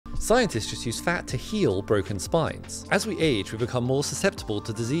Scientists just use fat to heal broken spines. As we age, we become more susceptible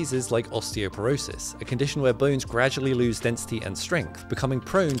to diseases like osteoporosis, a condition where bones gradually lose density and strength, becoming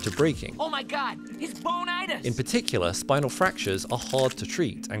prone to breaking. Oh my god, it's bonitis! In particular, spinal fractures are hard to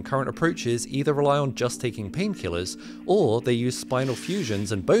treat, and current approaches either rely on just taking painkillers, or they use spinal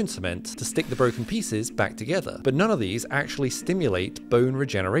fusions and bone cement to stick the broken pieces back together. But none of these actually stimulate bone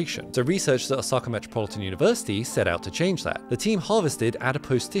regeneration. So researchers at Osaka Metropolitan University set out to change that. The team harvested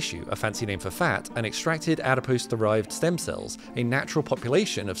adipose tissue, a fancy name for fat, and extracted adipose-derived stem cells, a natural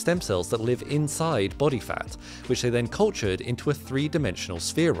population of stem cells that live inside body fat, which they then cultured into a three-dimensional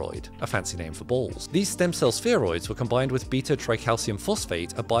spheroid, a fancy name for balls. These stem cell spheroids were combined with beta-tricalcium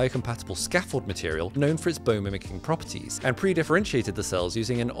phosphate, a biocompatible scaffold material known for its bone-mimicking properties, and pre-differentiated the cells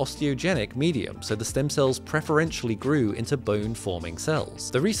using an osteogenic medium, so the stem cells preferentially grew into bone-forming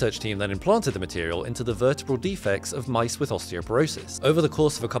cells. The research team then implanted the material into the vertebral defects of mice with osteoporosis. Over the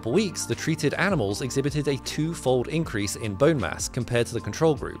course of a couple weeks, the treated animals exhibited a two-fold increase in bone mass compared to the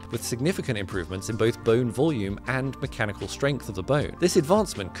control group, with significant improvements in both bone volume and mechanical strength of the bone. This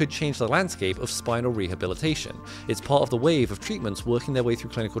advancement could change the landscape of spinal rehabilitation. It's part of the wave of treatments working their way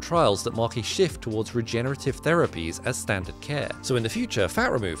through clinical trials that mark a shift towards regenerative therapies as standard care. So in the future,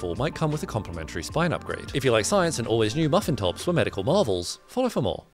 fat removal might come with a complimentary spine upgrade. If you like science and always knew muffin tops were medical marvels, follow for more.